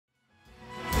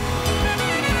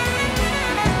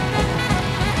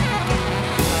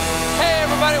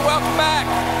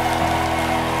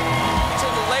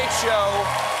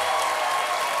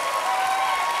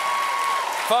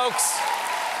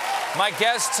My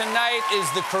guest tonight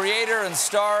is the creator and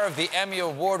star of the Emmy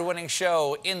Award-winning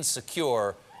show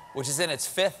Insecure, which is in its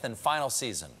 5th and final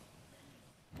season.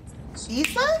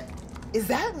 Issa? Is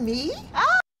that me?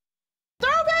 Oh,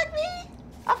 throwback me?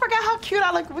 I forgot how cute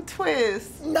I look with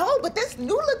twists. No, but this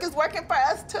new look is working for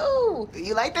us too.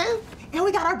 You like this? And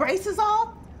we got our braces off.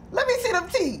 Let me see them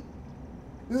teeth.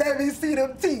 Let me see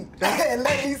them teeth.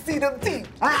 Let me see them teeth.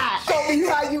 Show me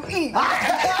how you eat.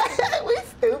 We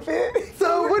stupid.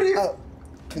 So what are you? Oh,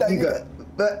 no, you good.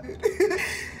 But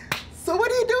so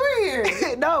what are you doing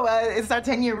here? No, it's our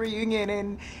 10-year reunion,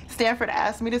 and Stanford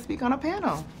asked me to speak on a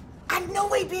panel. I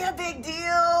knew it'd be a big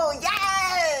deal.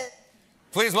 Yes.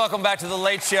 Please welcome back to The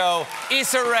Late Show,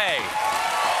 Issa Rae.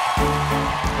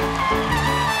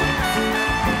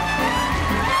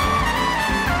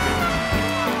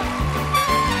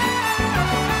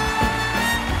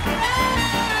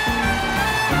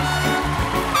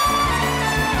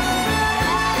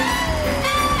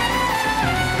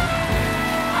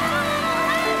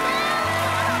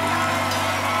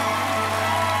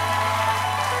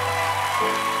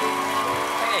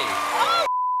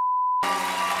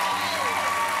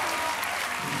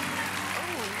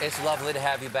 It's lovely to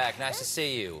have you back. Nice to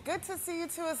see you. Good to see you,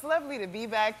 too. It's lovely to be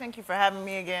back. Thank you for having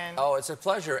me again. Oh, it's a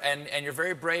pleasure. And you're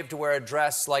very brave to wear a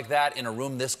dress like that in a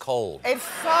room this cold. It's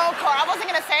so cold. I wasn't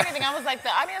going to say anything. I was like, the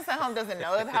audience at home doesn't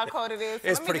know how cold it is. So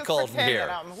it's pretty cold in here.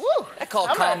 I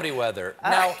call it comedy weather.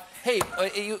 Now, hey,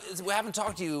 we haven't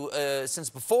talked to you since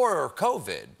before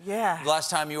COVID. Yeah. The last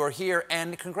time you were here.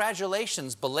 And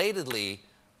congratulations, belatedly,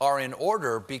 are in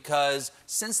order because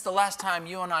since the last time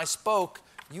you and I spoke,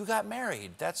 you got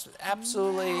married. That's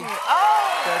absolutely...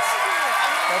 Oh,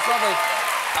 that's lovely.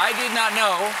 I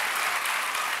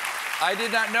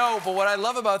did not know, but what I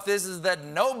love about this is that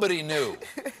nobody knew.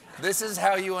 This is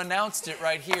how you announced it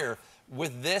right here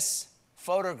with this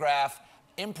photograph,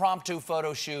 impromptu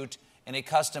photo shoot in a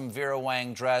custom Vera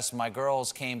Wang dress. My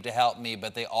girls came to help me,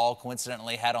 but they all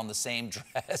coincidentally had on the same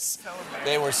dress.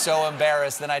 They were so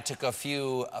embarrassed. Then I took a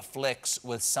few flicks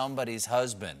with somebody's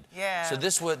husband. Yeah. So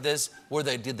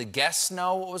did the guests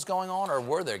know what was going on, or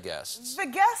were there guests? The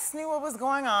guests knew what was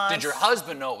going on. Did your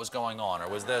husband know what was going on, or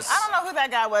was this? I don't know who that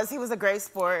guy was. He was a great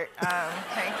sport.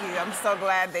 Thank you. I'm so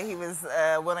glad that he was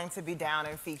willing to be down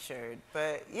and featured.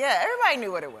 But yeah, everybody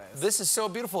knew what it was. This is so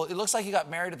beautiful. It looks like you got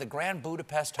married at the Grand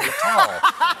Budapest Hotel.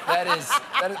 That is,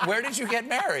 where did you get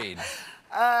married?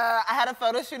 I had a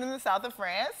photo shoot in the south of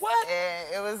France. What?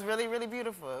 And it was really, really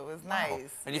beautiful. It was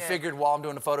nice. And you figured while I'm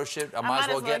doing a photo shoot, I might as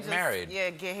well get married. Yeah,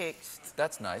 get hitched.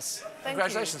 That's nice. Thank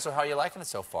Congratulations. you. So how are you liking it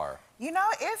so far? You know,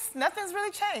 nothing's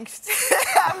really changed.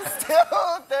 I'm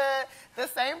still the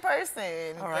same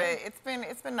person. All right. But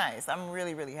it's been nice. I'm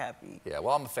really, really happy. Yeah,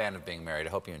 well, I'm a fan of being married. I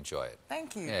hope you enjoy it.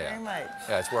 Thank you very much.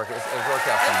 Yeah, it's worked out for you. I'm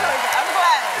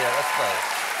glad. Yeah, that's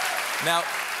great. Now,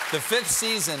 the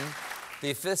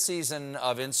 5th season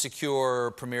of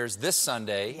Insecure premieres this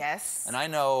Sunday. Yes. And I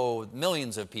know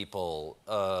millions of people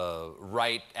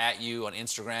write at you on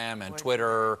Instagram and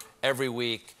Twitter every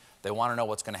week. They want to know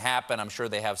what's going to happen. I'm sure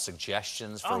they have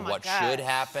suggestions for what should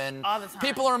happen. All the time.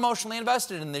 People are emotionally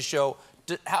invested in this show.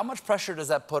 How much pressure does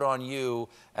that put on you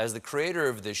as the creator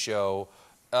of this show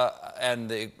and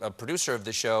the producer of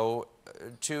the show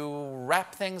to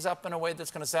wrap things up in a way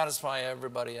that's going to satisfy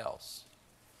everybody else?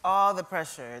 All the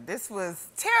pressure. This was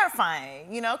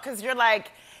terrifying, you know, because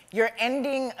you're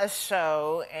ending a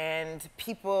show and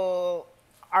people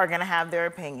are going to have their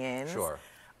opinions. Sure.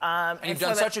 And you've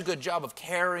done such a good job of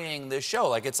carrying this show.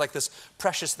 Like, it's like this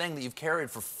precious thing that you've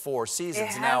carried for 4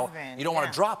 seasons. It now, has been, you don't want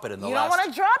to drop it in the last... last... You don't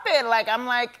want to drop it. Like, I'm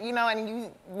like, you know, and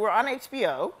we're on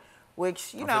HBO,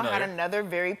 which, you know, had another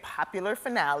very popular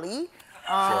finale.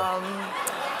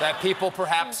 That people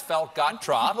perhaps felt got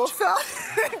dropped.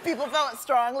 People felt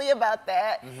strongly about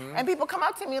that. And people come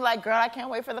up to me like, girl, I can't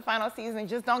wait for the final season.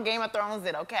 Just don't Game of Thrones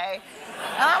it, okay?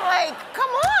 And I'm like, come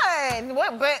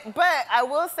on. But I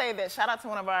will say that, shout out to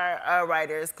one of our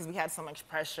writers, because we had so much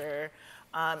pressure.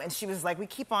 And she was like,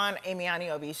 Amy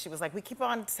Aniobi, she was like, we keep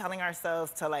on telling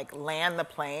ourselves to like land the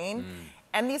plane.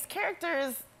 And these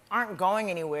characters aren't going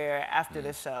anywhere after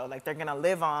the show. Like, they're gonna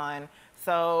live on.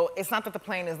 So it's not that the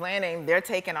plane is landing, they're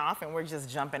taking off and we're just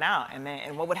jumping out.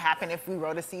 And what would happen if we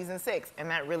wrote a season 6? And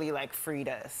that really like freed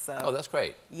us. So, oh, that's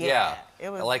great. Yeah.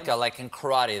 It was like in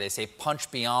karate, they say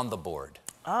punch beyond the board.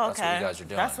 Oh, okay. That's what you guys are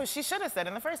doing. That's what she should have said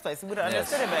in the first place. We would have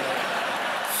understood it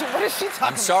better. What is she talking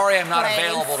about? I'm sorry I'm not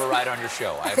available to write on your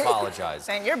show. I apologize.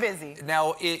 Saying you're busy.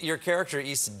 Now, your character,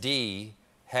 Issa D,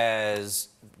 has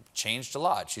changed a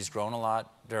lot. She's grown a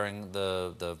lot during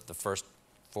the first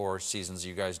 4 seasons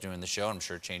you guys doing the show. I'm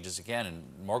sure it changes again and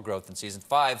more growth in season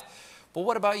 5. But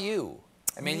what about you?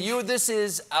 I mean, this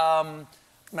is, I mean,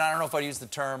 I don't know if I'd use the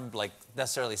term, like,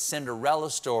 necessarily Cinderella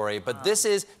story, but this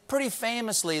is, pretty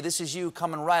famously, this is you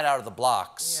coming right out of the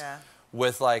blocks. Yeah.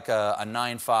 With like a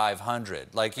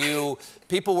 9,500. Like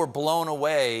people were blown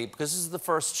away because this is the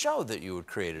first show that you had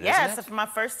created, yeah, isn't it? It's my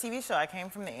first TV show. I came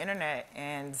from the internet,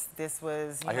 and this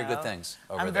was, I hear good things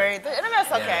over I'm there. the internet's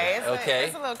okay. Yeah. Okay.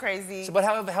 It's a little crazy. So, but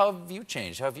how have you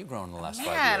changed? How have you grown in the last 5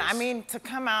 years? I mean, to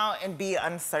come out and be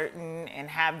uncertain and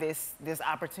have this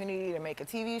opportunity to make a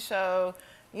TV show,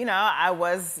 you know, I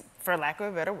was, for lack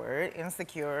of a better word,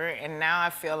 insecure, and now I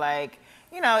feel like,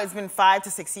 you know, it's been 5 to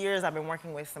 6 years. I've been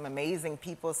working with some amazing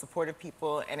people, supportive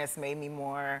people, and it's made me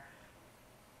more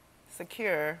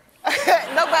secure.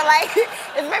 No, but like,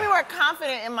 it's made me more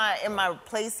confident in my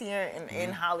place here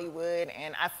in Hollywood,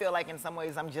 and I feel like in some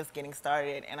ways I'm just getting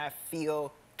started, and I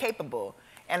feel capable.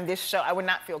 And this show, I would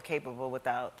not feel capable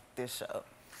without this show.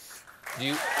 Do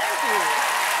you? Thank you.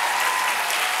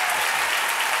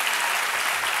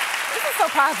 This is so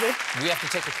positive. We have to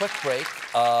take a quick break,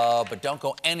 but don't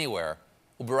go anywhere.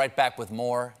 We'll be right back with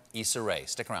more Issa Rae.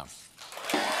 Stick around.